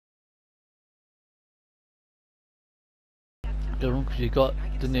good one because you got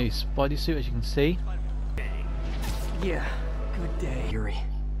the new Spidey suit, as you can see. Yeah, good day, Yuri.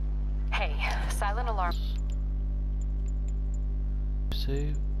 Hey, silent alarm.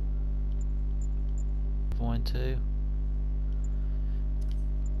 Suit. 412.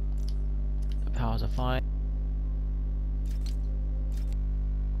 The powers are fine.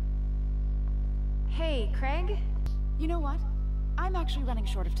 Hey, Craig? You know what? I'm actually running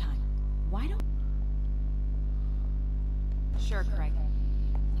short of time. Why don't... Sure, Craig.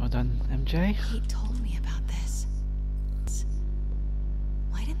 Well done, MJ. He told me about this.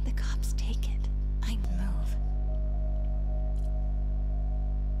 Why didn't the cops take it? I move.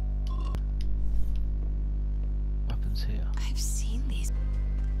 Weapons here. I've seen these.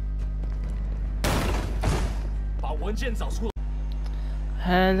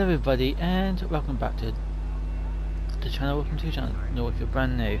 Hello everybody and welcome back to the channel. Welcome to the channel if you're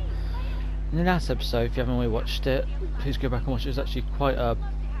brand new. In the last episode, if you haven't already watched it, please go back and watch it. It's actually quite a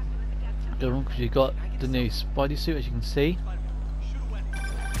good one because you got the new Spidey suit, as you can see.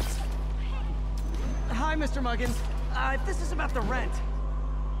 Hi, Mr. Muggins. This is about the rent.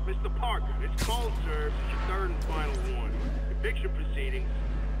 Mr. Parker, this call serves as your third and final one. Eviction proceedings.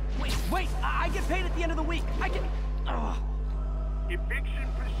 Wait! I get paid at the end of the week. I get... Eviction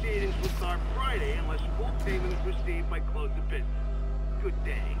proceedings will start Friday unless full payment is received by close of business. Good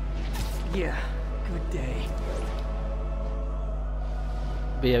day. Yeah, good day.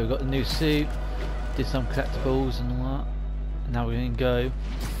 But yeah, we've got the new suit, did some collectibles and all that. And now we're going to go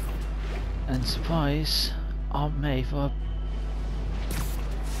and surprise Aunt May for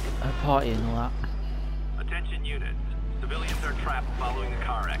a party and all that. Attention units. Civilians are trapped following a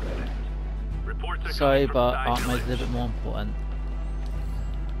car accident. Reports are Sorry, coming from but side Aunt May's a village. little bit more important.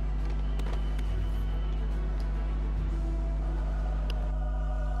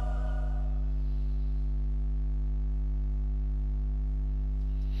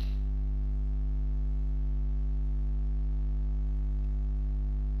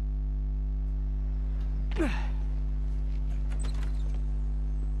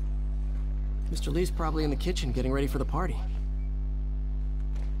 Mr. Lee's probably in the kitchen getting ready for the party.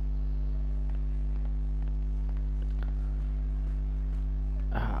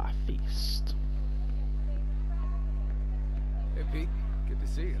 Ah, feast. Hey Pete, good to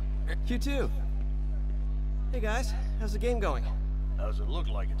see you. You too. Hey guys, how's the game going? How's it look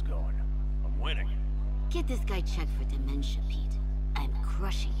like it's going? I'm winning. Get this guy checked for dementia, Pete. I'm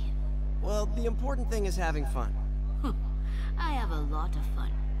crushing him. Well, the important thing is having fun. I have a lot of fun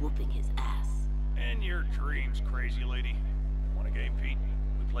whooping his ass. And your dreams, crazy lady. Want a game, Pete?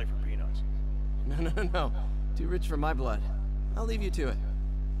 We play for peanuts. No. Too rich for my blood. I'll leave you to it.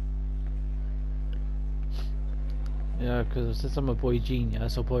 Yeah, because since I'm a boy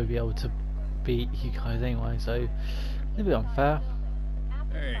genius, I'll probably be able to beat you guys anyway, so a little bit unfair.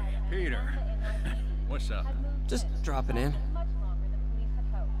 Hey, Peter. What's up? Just dropping in.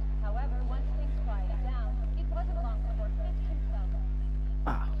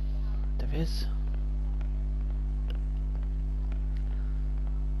 Ah, there is.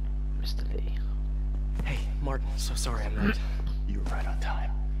 Mr. Lee. Hey, Martin, so sorry I'm late. You were right on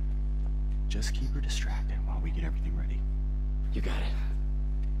time. Just keep her distracted while we get everything ready. You got it.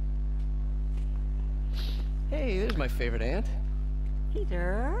 Hey, there's my favorite aunt.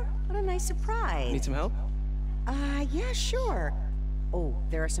 Peter, what a nice surprise. Need some help? Yeah, sure. Oh,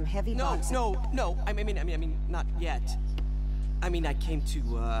 there are some heavy boxes. No. I mean, not yet. I mean, I came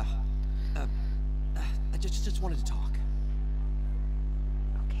to, I just wanted to talk.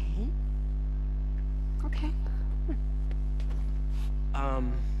 Okay.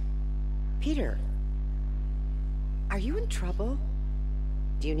 Peter, are you in trouble?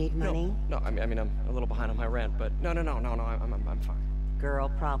 Do you need money? No, I mean, I'm a little behind on my rent, but no, I'm fine. Girl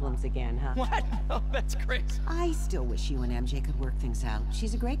problems again, huh? What? No, that's crazy. I still wish you and MJ could work things out.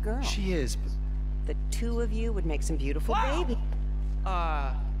 She's a great girl. She is, but... The two of you would make some beautiful baby.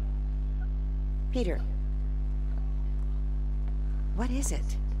 Peter, what is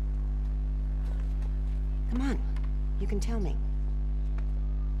it? Come on, you can tell me.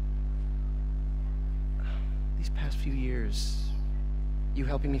 These past few years, you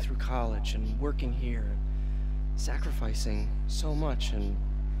helping me through college and working here, sacrificing so much and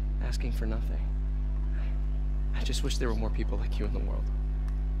asking for nothing. I just wish there were more people like you in the world.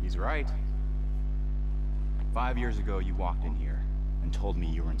 He's right. 5 years ago, you walked in here and told me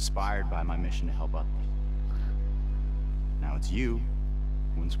you were inspired by my mission to help others. Now it's you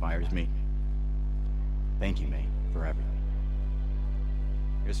who inspires me. Thank you, May, for everything.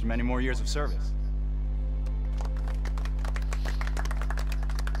 Here's to many more years of service.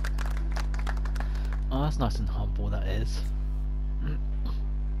 Oh, that's nice and humble, that is.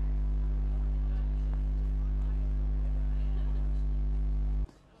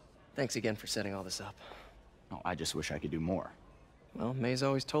 Thanks again for setting all this up. Oh, I just wish I could do more. Well, May's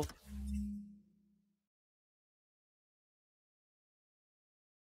always told...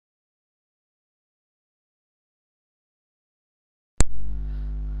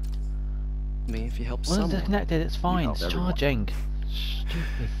 me if you help Well, someone. disconnected, it's fine, help it's everyone. charging.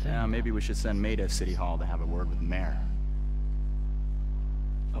 Stupid thing. Yeah, maybe we should send May to City Hall to have a word with the mayor.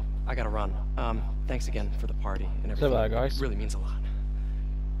 Oh, I gotta run. Thanks again for the party and So everything. bye, guys. Really means a lot.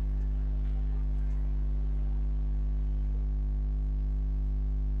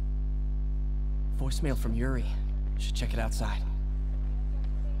 Voicemail from Yuri. Should check it outside.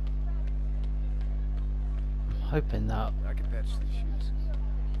 I'm hoping that I can patch these shoes.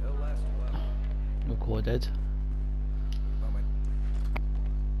 They'll last a while. recorded. Moment.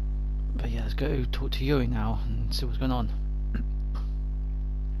 But yeah, let's go talk to Yuri now and see what's going on.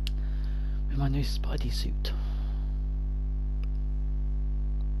 With my new Spidey suit.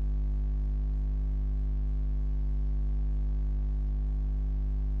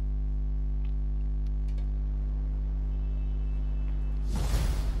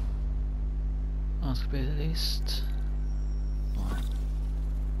 Ask a bit at least. Right.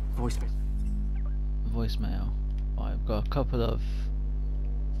 Voicemail. Voicemail. Right, I've got a couple of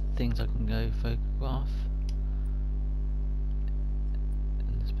things I can go photograph.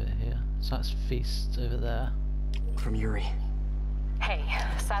 In this bit here. So that's Feast over there. From Yuri. Hey,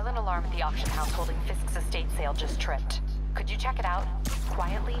 silent alarm at the auction house holding Fisk's estate sale just tripped. Could you check it out?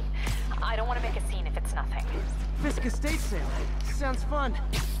 Quietly? I don't want to make a scene if it's nothing. Fisk estate sale. Sounds fun.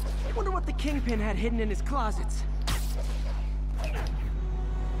 Wonder what the Kingpin had hidden in his closets.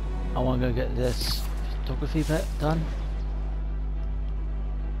 I want to go get this photography bit done.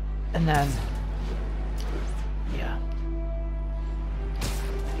 And then... yeah.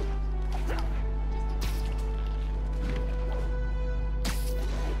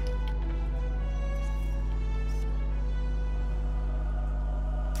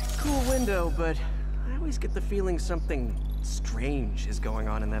 Cool window, but I always get the feeling something strange is going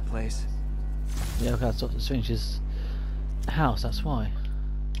on in that place. Yeah, okay, that's Dr. Strange's house, that's why.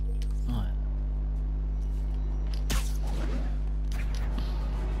 Right.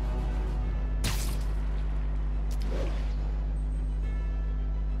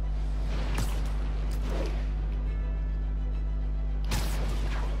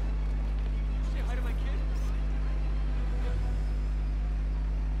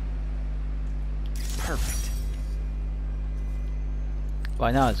 Perfect.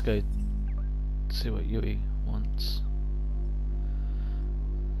 Right, now let's go see what Yui wants.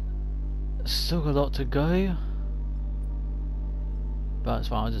 Still got a lot to go, but it's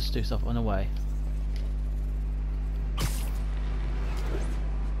fine, I'll just do stuff on the way.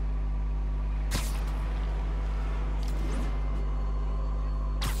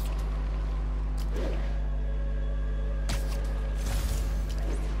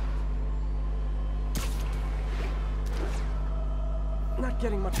 Not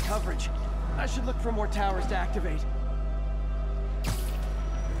getting much coverage. I should look for more towers to activate.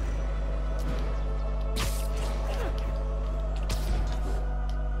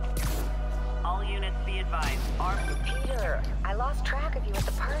 All units be advised. Peter, I lost track of you at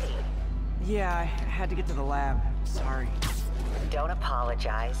the party. Yeah, I had to get to the lab. Sorry. Don't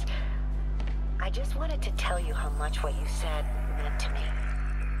apologize. I just wanted to tell you how much what you said meant to me.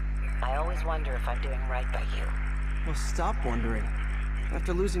 I always wonder if I'm doing right by you. Well, stop wondering.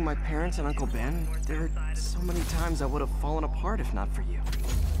 After losing my parents and Uncle Ben, there are so many times I would have fallen apart if not for you.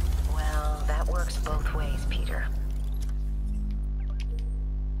 Well, that works both ways, Peter.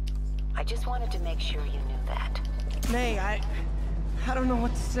 I just wanted to make sure you knew that. May, I don't know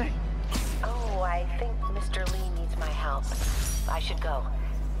what to say. Oh, I think Mr. Lee needs my help. I should go.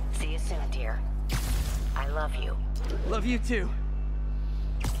 See you soon, dear. I love you. Love you too.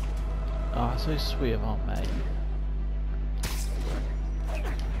 Oh, so sweet of Aunt May.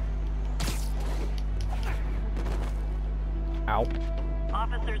 Ow.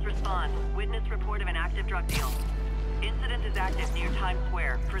 Officers respond. Witness report of an active drug deal. Incident is active near Times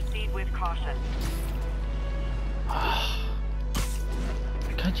Square. Proceed with caution.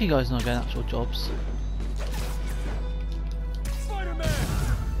 Can't you guys not get actual jobs?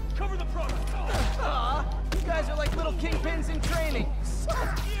 Spiderman! Cover the product! Aw, you guys are like little kingpins in training. So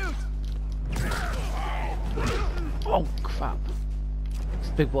cute! Oh crap. It's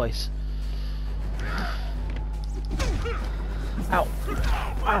big voice. Ow!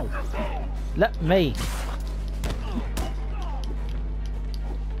 Ow! Let me!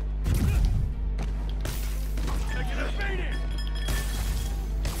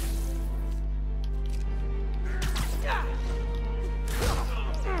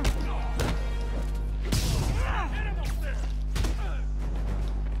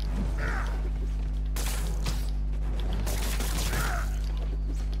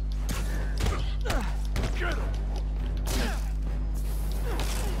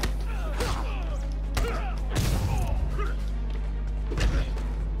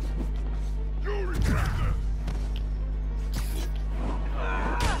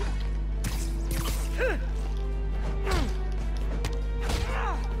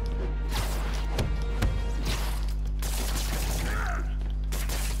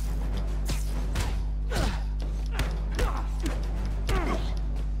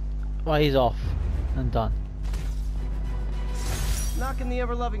 Right, he's off and done. Knocking the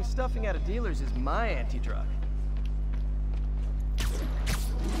ever-loving stuffing out of dealers is my anti-drug.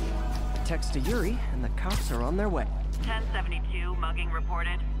 Text to Yuri, and the cops are on their way. 1072, mugging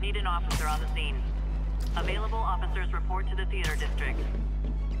reported. Need an officer on the scene. Available officers report to the theater district.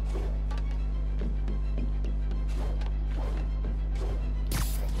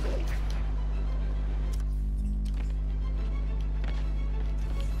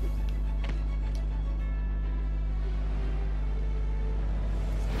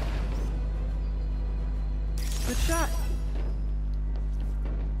 Good shot.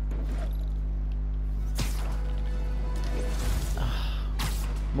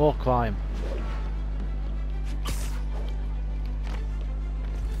 More crime.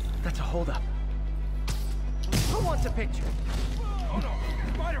 That's a holdup. Who wants a picture? Oh no,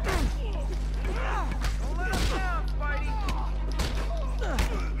 Spiderman! Don't let us down, Spidey!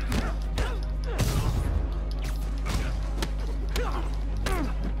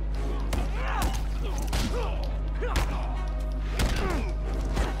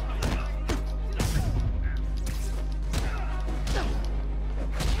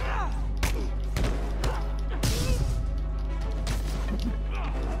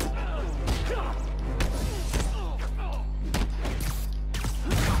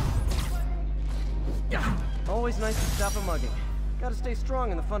 Always nice to stop a mugging. Gotta stay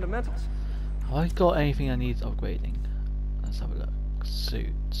strong in the fundamentals. Have I got anything I need upgrading? Let's have a look.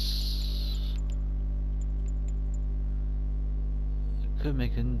 Suits. Could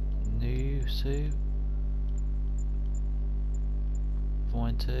make a new suit.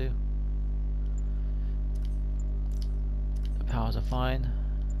 4.2. The powers are fine.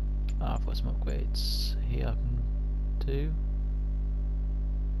 I've got some upgrades here I can do.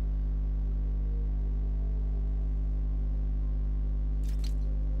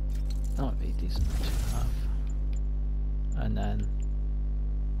 That might be decent to have. And then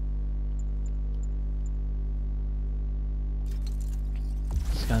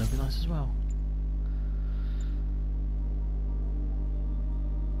scan would be nice as well.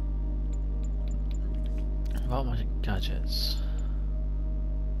 About magic gadgets.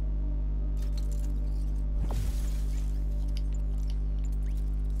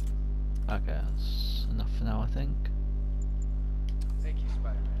 Okay, that's enough for now, I think. Thank you,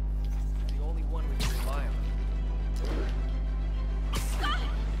 Spider-Man. You're the only one we can rely on.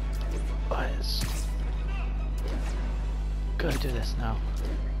 Right, let's go do this now.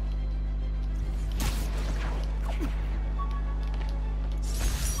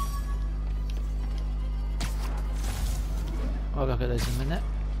 I'll look at those in a minute.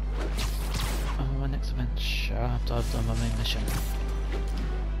 On my next adventure after I've done my main mission.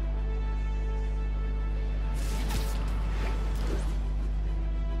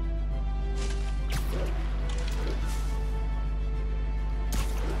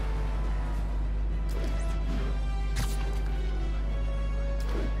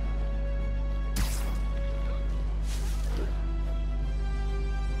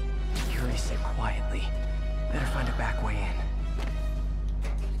 Yuri said quietly. Better find a back way in.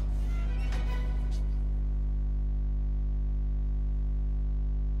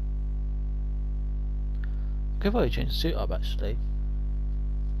 Could probably change the suit up actually.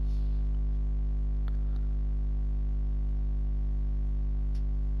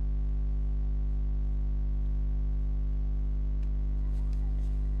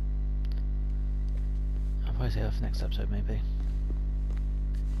 I'll probably say that for next episode maybe.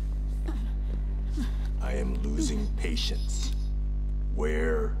 I am losing patience.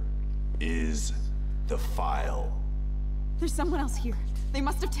 Where is the file? There's someone else here. They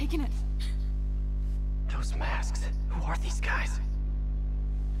must have taken it. Those masks. Who are these guys?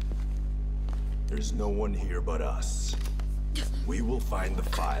 There's no one here but us. We will find the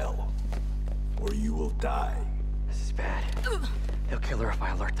file, or you will die. This is bad. They'll kill her if I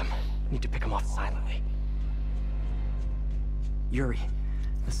alert them. Need to pick them off silently. Yuri,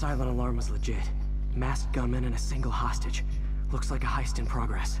 the silent alarm was legit. Masked gunmen and a single hostage. Looks like a heist in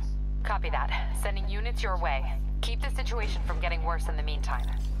progress. Copy that. Sending units your way. Keep the situation from getting worse in the meantime.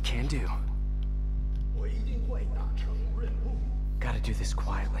 Can do. Gotta do this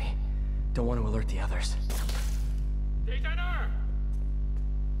quietly. Don't want to alert the others.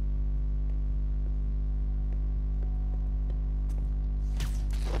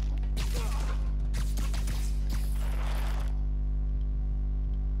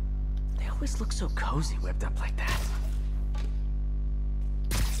 They always look so cozy whipped up like that.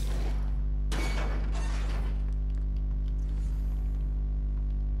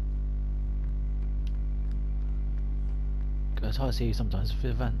 It's hard to see sometimes with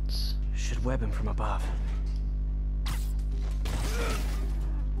events. Should web him from above.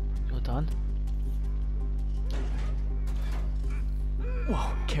 You're done.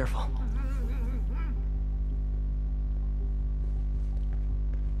 Whoa, careful.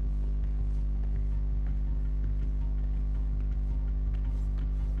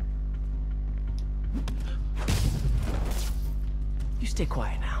 You stay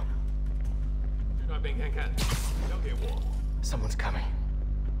quiet now. Someone's coming.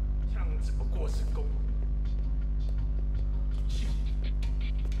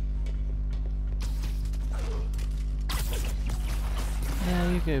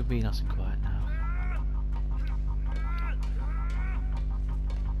 Yeah, you go be nice and quiet now.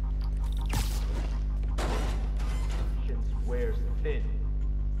 Wears thin.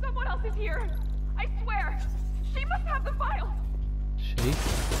 Someone else is here. I swear. She must have the file. She?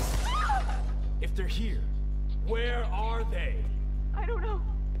 If they're here, where are they? I don't know.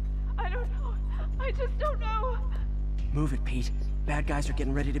 I don't know. I just don't know. Move it, Pete. Bad guys are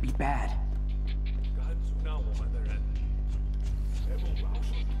getting ready to be bad.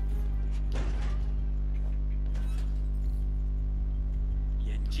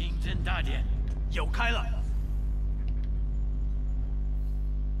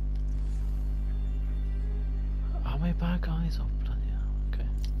 Are we bad guys? Oh, bloody hell. Okay.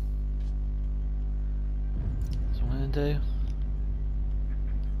 So what I'm gonna do?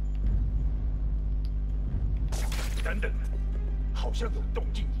 等等，好像有动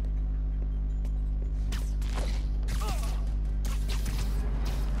静。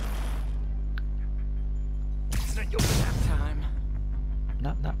Nap time.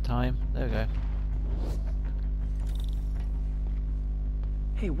 Nap time. There we go.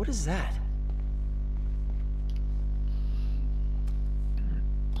 Hey, what is that?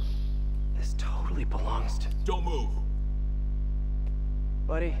 This totally belongs to... Don't move.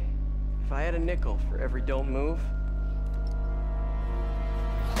 Buddy, if I had a nickel for every don't move...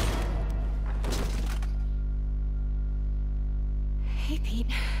 Hey, Pete.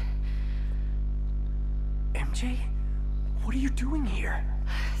 MJ? What are you doing here?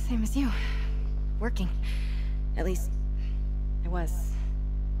 Same as you. Working. At least, I was.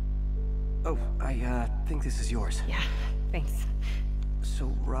 Oh, I think this is yours. Yeah, thanks.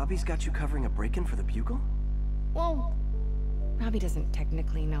 So, Robbie's got you covering a break-in for the Bugle? Well, Robbie doesn't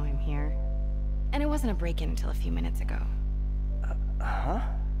technically know I'm here. And it wasn't a break-in until a few minutes ago. Huh?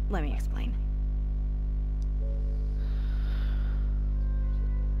 Let me explain.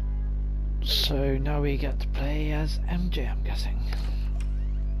 So now we get to play as MJ, I'm guessing.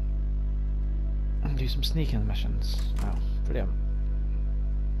 And do some sneaking missions. Oh, brilliant.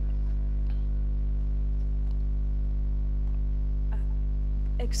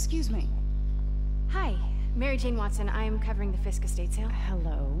 Excuse me. Hi, Mary Jane Watson. I'm covering the Fisk estate sale.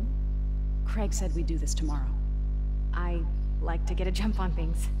 Hello. Craig said we'd do this tomorrow. I like to get a jump on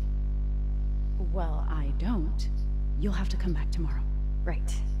things. Well, I don't. You'll have to come back tomorrow.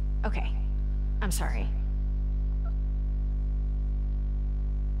 Right. Okay. I'm sorry.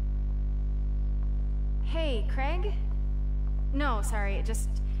 Hey, Craig? No, sorry, it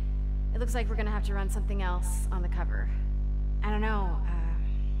looks like we're gonna have to run something else on the cover. I don't know,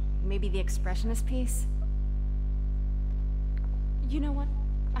 maybe the expressionist piece? You know what?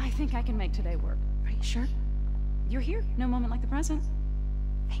 I think I can make today work. Are you sure? You're here. No moment like the present.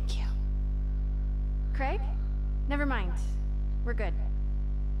 Thank you. Craig? Never mind. We're good.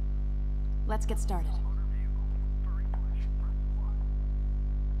 Let's get started.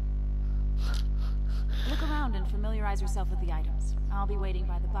 Look around and familiarize yourself with the items. I'll be waiting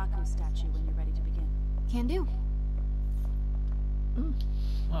by the Baku statue when you're ready to begin. Can do.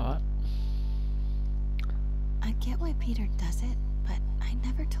 Alright. I get why Peter does it, but I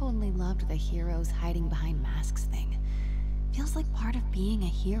never totally loved the heroes hiding behind masks thing. Feels like part of being a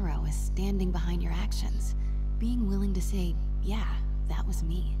hero is standing behind your actions. Being willing to say, yeah, that was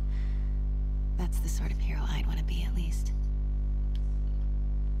me. That's the sort of hero I'd want to be, at least.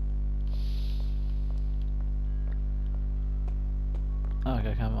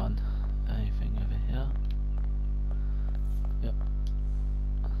 Okay, come on. Anything over here? Yep.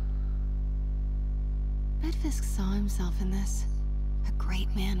 Bet Fisk saw himself in this. A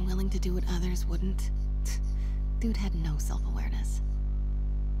great man willing to do what others wouldn't. Dude had no self-awareness.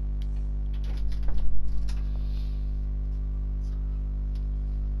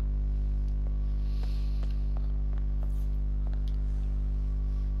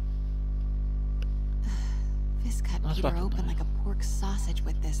 Fisk cut Peter open like a pork sausage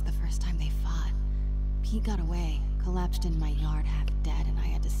with this the first time they fought. Pete got away, collapsed in my yard half dead, and I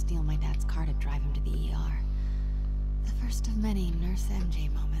had to steal my dad's car to drive him to the ER. The first of many Nurse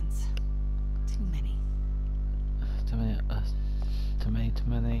MJ moments. Too many. Too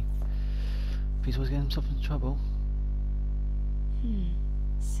many. He's always getting himself into trouble.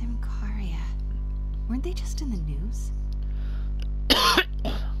 Simcaria. Weren't they just in the news?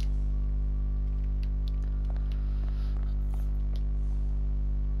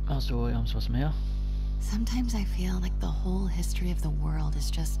 Master Roy, I'm supposed to be here. Sometimes I feel like the whole history of the world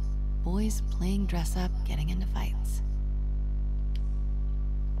is just boys playing dress up, getting into fights.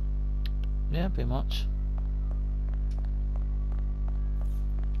 Yeah, pretty much.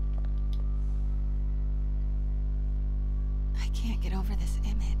 I can't get over this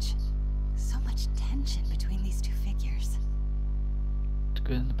image. So much tension between these two figures. The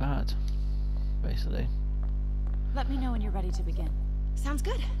good and the bad, basically. Let me know when you're ready to begin. Sounds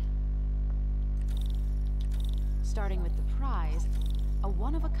good. Starting with the prize, a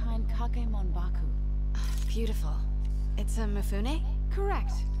one-of-a-kind Kakemon Baku. Beautiful. It's a Mifune?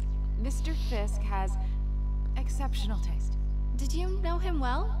 Correct. Mr. Fisk has exceptional taste. Did you know him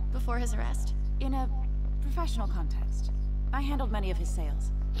well before his arrest? In a professional context. I handled many of his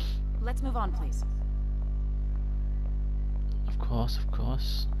sales. Let's move on, please. Of course, of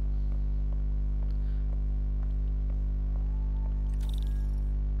course.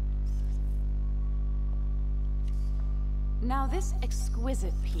 Now this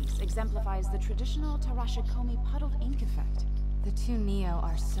exquisite piece exemplifies the traditional Tarashikomi puddled ink effect. The two Neo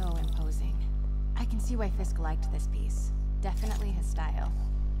are so imposing. I can see why Fisk liked this piece. Definitely his style.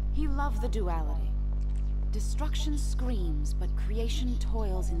 He loved the duality. Destruction screams, but creation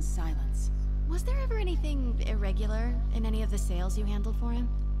toils in silence. Was there ever anything irregular in any of the sales you handled for him?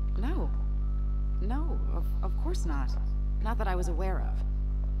 No. No, of course not. Not that I was aware of.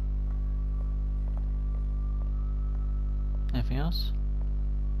 Anything else?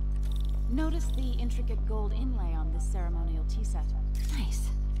 Notice the intricate gold inlay on this ceremonial tea set. Nice.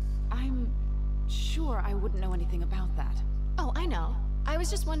 I'm sure I wouldn't know anything about that. Oh, I know. I was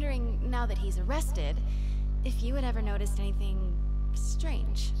just wondering, now that he's arrested, if you had ever noticed anything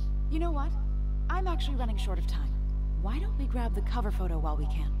strange. You know what? I'm actually running short of time. Why don't we grab the cover photo while we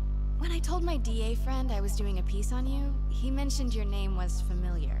can? When I told my DA friend I was doing a piece on you, he mentioned your name was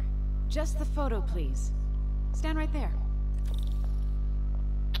familiar. Just the photo, please. Stand right there.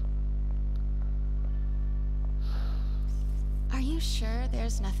 Are you sure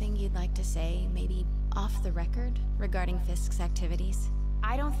there's nothing you'd like to say, maybe off the record, regarding Fisk's activities?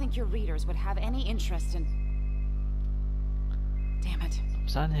 I don't think your readers would have any interest in... Damn it.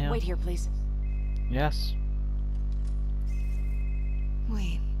 Stand here. Wait here, please. Yes.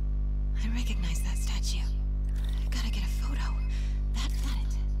 Wait. I recognize that statue. I gotta get a photo. That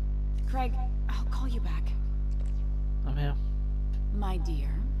it. Craig, I'll call you back. I'm here. My dear,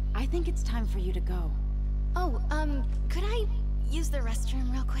 I think it's time for you to go. Oh, could I use the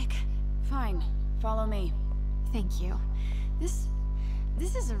restroom real quick? Fine. Follow me. Thank you. This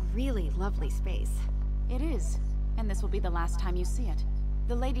is a really lovely space. It is. And this will be the last time you see it.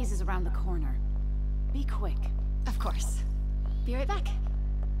 The ladies is around the corner. Be quick. Of course. Be right back.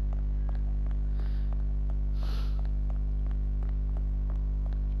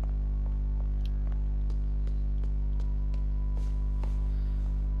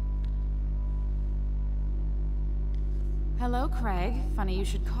 Hello, Craig. Funny you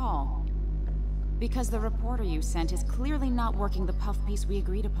should call. Because the reporter you sent is clearly not working the puff piece we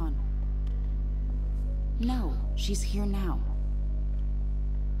agreed upon. No, she's here now.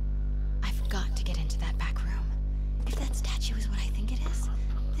 I've got to get into that back room. If that statue is what I think it is,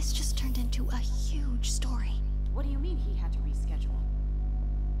 this just turned into a huge story. What do you mean he had to reschedule?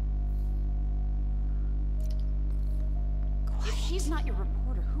 If she's not your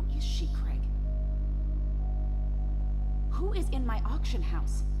reporter, who is she, Craig? Who is in my auction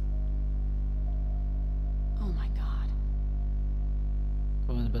house? Oh my god.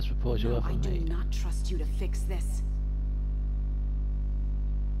 One of the best reports you'll ever I do meet. not trust you to fix this.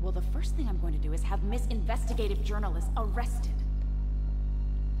 Well, the first thing I'm going to do is have Miss Investigative Journalist arrested.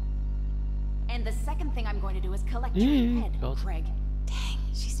 And the second thing I'm going to do is collect your head, Craig. Dang,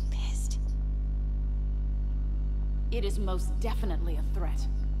 she's pissed. It is most definitely a threat.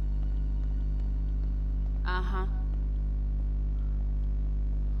 Uh-huh.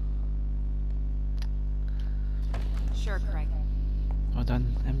 Sure, Craig. Well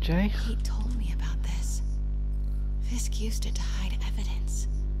done, MJ. He told me about this. Fisk used it to hide evidence.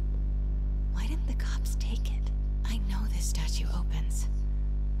 Why didn't the cops take it? I know this statue opens.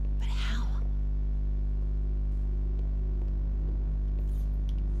 But how?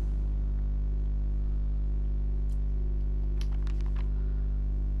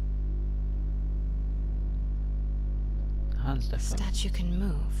 Hands different. Statue can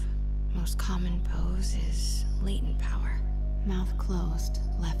move. Most common pose is latent power. Mouth closed,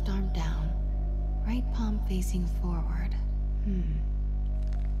 left arm down, right palm facing forward.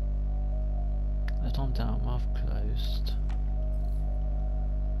 Left arm down, mouth closed.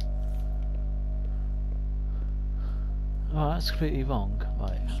 Oh, that's completely wrong.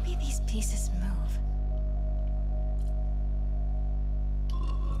 Right. Maybe these pieces move.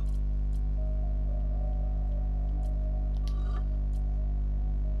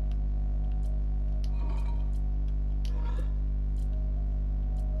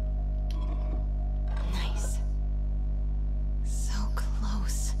 Nice. So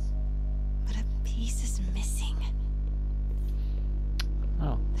close. But a piece is missing.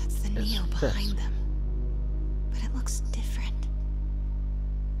 Oh. That's the Neo behind them. But it looks different.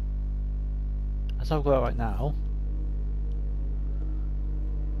 As I've got it right now.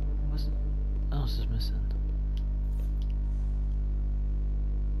 What else is missing?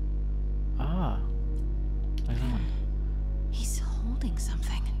 Ah. Hang on. He's holding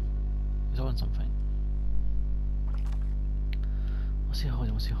something. He's holding something. What's he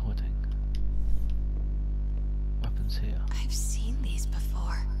holding? What's he holding? Weapons here. I've seen these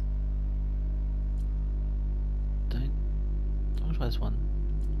before. Don't try this one.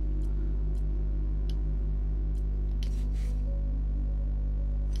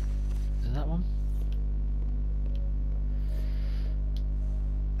 Is it that one?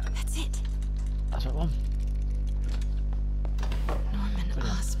 That's it. That's that one. Norman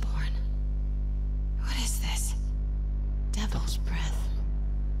Osborn. What is this? Devil's breath.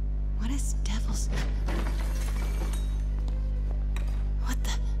 What is devil's... What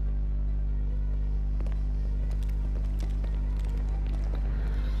the...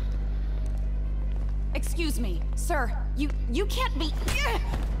 Excuse me, sir. You can't be...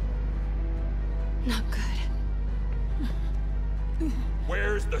 Not good.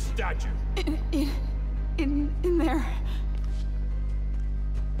 Where's the statue? In there.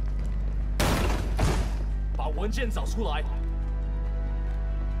 把文件找出来。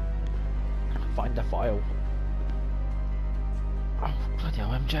 Find the file. Oh, bloody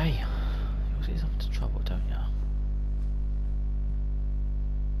hell, MJ. You always get yourself into trouble, don't you?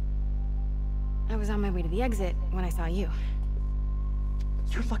 I was on my way to the exit when I saw you.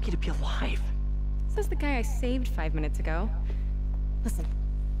 You're lucky to be alive. Says the guy I saved 5 minutes ago. Listen,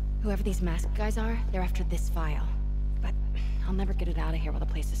 whoever these masked guys are, they're after this file. But I'll never get it out of here while the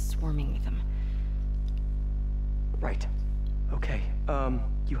place is swarming with them. Right. Okay,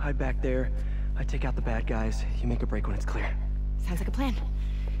 you hide back there. I take out the bad guys. You make a break when it's clear. Sounds like a plan.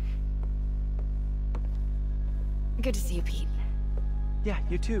 Good to see you, Pete. Yeah,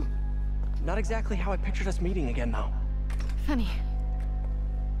 you too. Not exactly how I pictured us meeting again, though. Funny.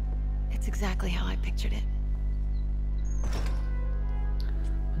 It's exactly how I pictured it.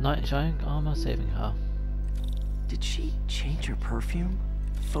 Knight in shining armor saving her. Did she change her perfume?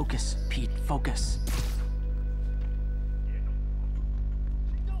 Focus, Pete, focus.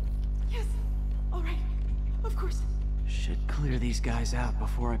 Yes. All right. Of course. Should clear these guys out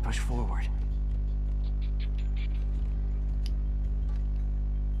before I push forward.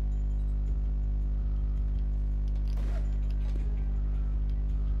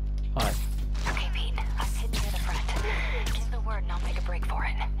 Alright. Okay, Pete. I'll sit near the front. Give the word and I'll make a break for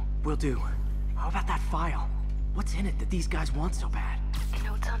it. Will do. How about that file? What's in it that these guys want so bad?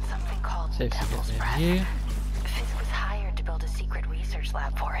 Notes on something called Safe Devil's to get Breath. here. Fisk was hired to build a secret research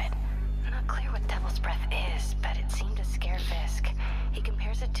lab for it. Not clear what Devil's Breath is, but it seemed to scare Fisk. He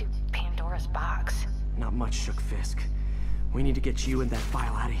compares it to Pandora's box. Not much shook Fisk. We need to get you and that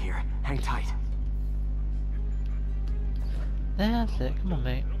file out of here. Hang tight. That's it. Come on,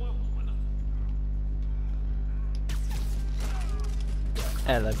 mate.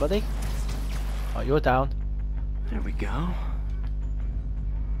 Hello, buddy. Oh, you're down. There we go.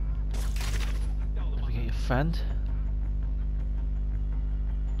 Let me get your friend.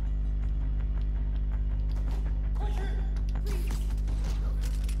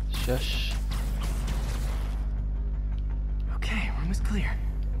 Shush. Okay, room is clear.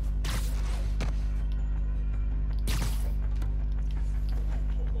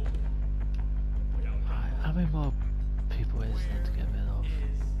 Alright, how many more people is there to get rid of?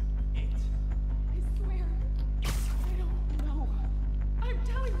 I swear. I don't know. I'm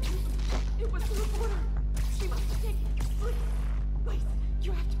telling you. It was the reporter. She must have taken it. Please. Please.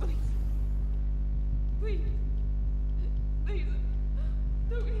 You have to believe. Please. Please.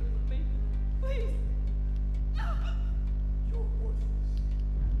 Don't leave me. Please. You're worthless.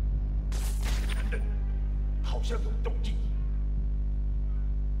 好像有动静。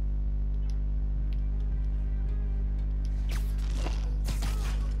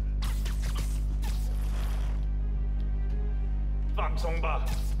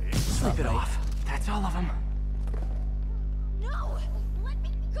Sleep it off. That's all of them. No! Let me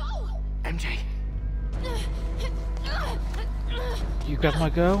go! MJ. You grab my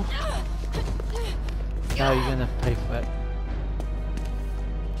girl? Now you're gonna pay for it.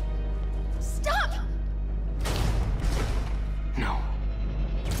 Stop! No.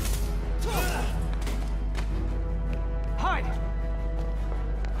 Hide!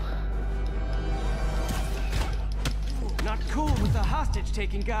 Not cool with the hostage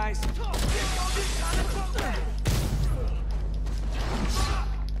taking, guys.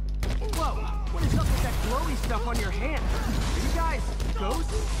 Whoa! What is up with that glowy stuff on your hand? Are you guys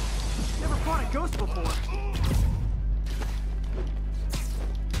ghosts? Never fought a ghost before.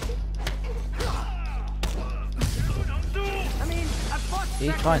 I mean, I've fought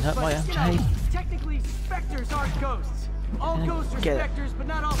You try and hurt my MJ. Technically, specters aren't ghosts. All ghosts are specters, but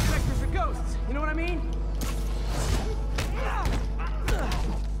not all specters are ghosts. You know what I mean?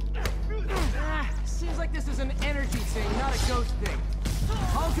 Seems like this is an energy thing, not a ghost thing.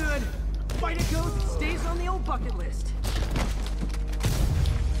 All good. Fight a ghost stays on the old bucket list.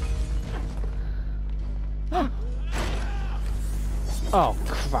 Oh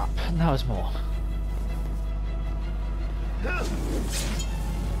crap, now there's more.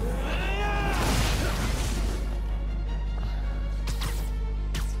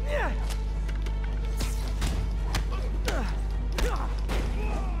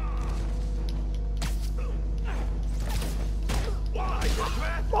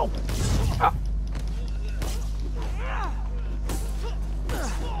 Whoa. Ah.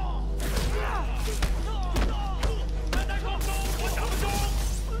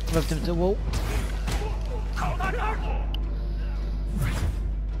 Moved him to the wall.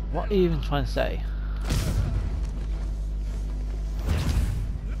 What are you even trying to say?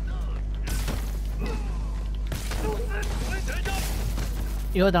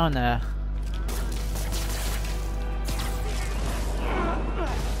 You're down there.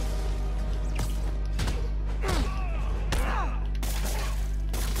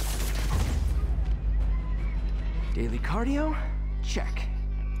 Daily cardio? Check.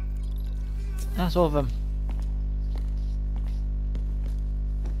 That's all of them.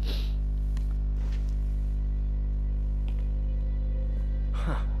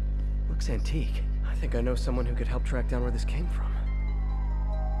 Huh. Looks antique. I think I know someone who could help track down where this came from.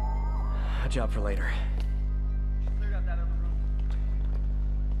 A job for later.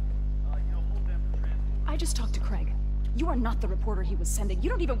 I just talked to Craig. You are not the reporter he was sending. You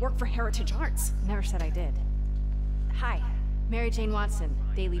don't even work for Heritage Arts. Never said I did. Hi, Mary Jane Watson,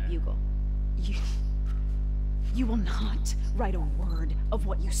 Daily Bugle. You will not write a word of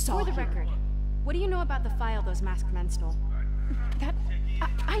what you saw. For the here. record, what do you know about the file those masked men stole? That...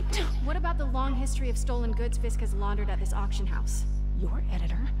 I don't... What about the long history of stolen goods Fisk has laundered at this auction house? Your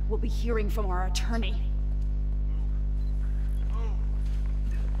editor will be hearing from our attorney.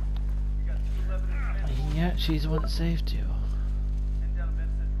 Yeah, she's the one that saved you.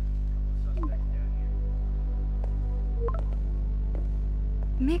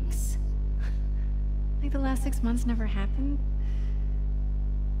 Mix? Like the last 6 months never happened?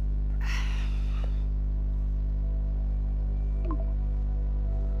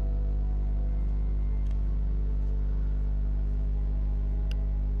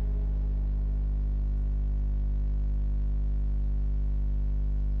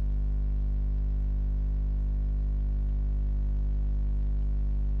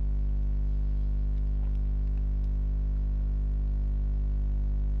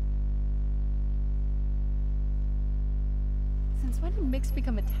 When did Mix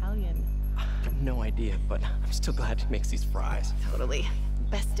become Italian? I have no idea, but I'm still glad he makes these fries. Totally.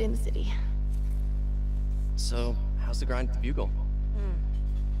 Best in the city. So, how's the grind at the Bugle?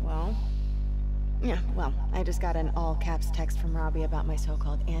 Well... Yeah, well, I just got an all-caps text from Robbie about my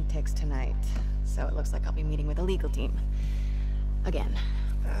so-called antics tonight. So it looks like I'll be meeting with the legal team. Again.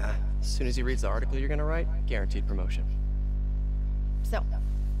 As soon as he reads the article you're gonna write, guaranteed promotion. So,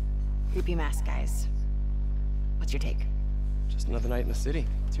 creepy mask guys. What's your take? Just another night in the city.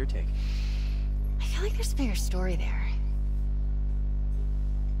 What's your take? I feel like there's a bigger story there.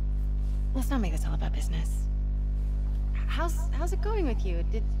 Let's not make this all about business. How's it going with you?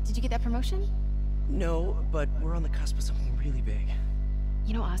 Did you get that promotion? No, but we're on the cusp of something really big.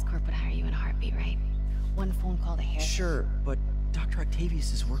 You know Oscorp would hire you in a heartbeat, right? One phone call to hair. Sure, but Dr.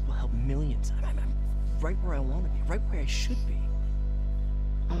 Octavius's work will help millions. I'm right where I want to be, right where I should be.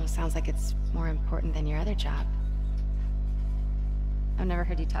 Almost sounds like it's more important than your other job. I've never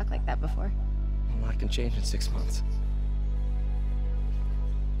heard you talk like that before. A lot can change in 6 months.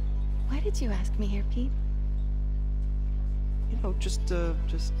 Why did you ask me here, Pete? You know, just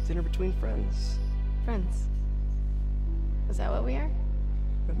dinner between friends. Friends. Is that what we are?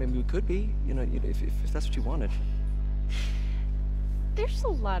 Maybe we could be, you know, if that's what you wanted. There's a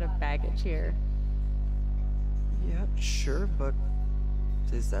lot of baggage here. Yeah, sure, but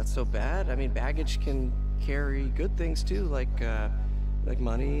is that so bad? I mean, baggage can carry good things too, like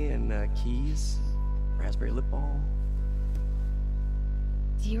money and keys, raspberry lip balm.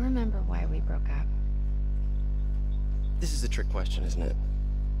 Do you remember why we broke up? This is a trick question, isn't it?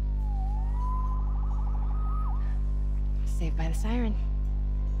 Saved by the siren.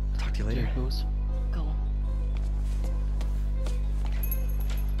 Talk to you later. Go.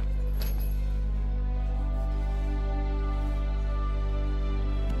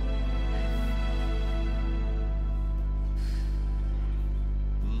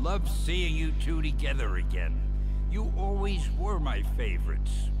 Love seeing you two together again. You always were my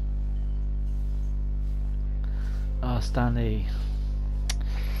favorites. Ah, Stanley.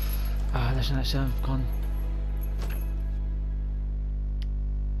 Ah, Legend actually have gone.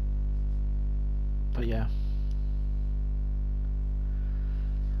 But yeah.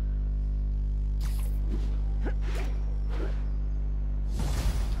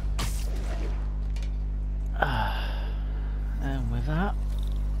 And with that.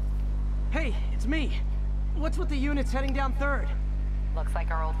 Hey, it's me. What's with the units heading down 3rd? Looks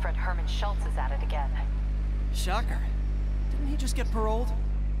like our old friend Herman Schultz is at it again. Shocker. Didn't he just get paroled?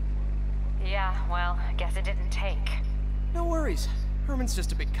 Yeah, well, I guess it didn't take. No worries. Herman's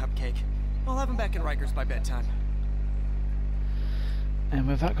just a big cupcake. I'll have him back in Rikers by bedtime. And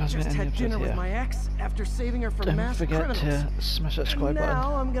with that, guys, we're just going to end had the dinner episode with here. my ex after saving her from Don't mass forget criminals. to smash that subscribe button.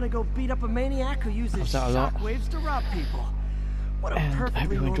 Now I'm gonna go beat up a maniac who uses Was that a lot? shockwaves to rob people. What a And I hope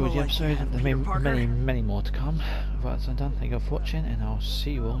perfectly you enjoyed normal the life you episode. have, There may Peter be Parker. many more to come. With that done, thank you all for watching, and I'll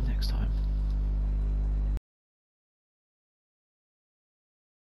see you all next time.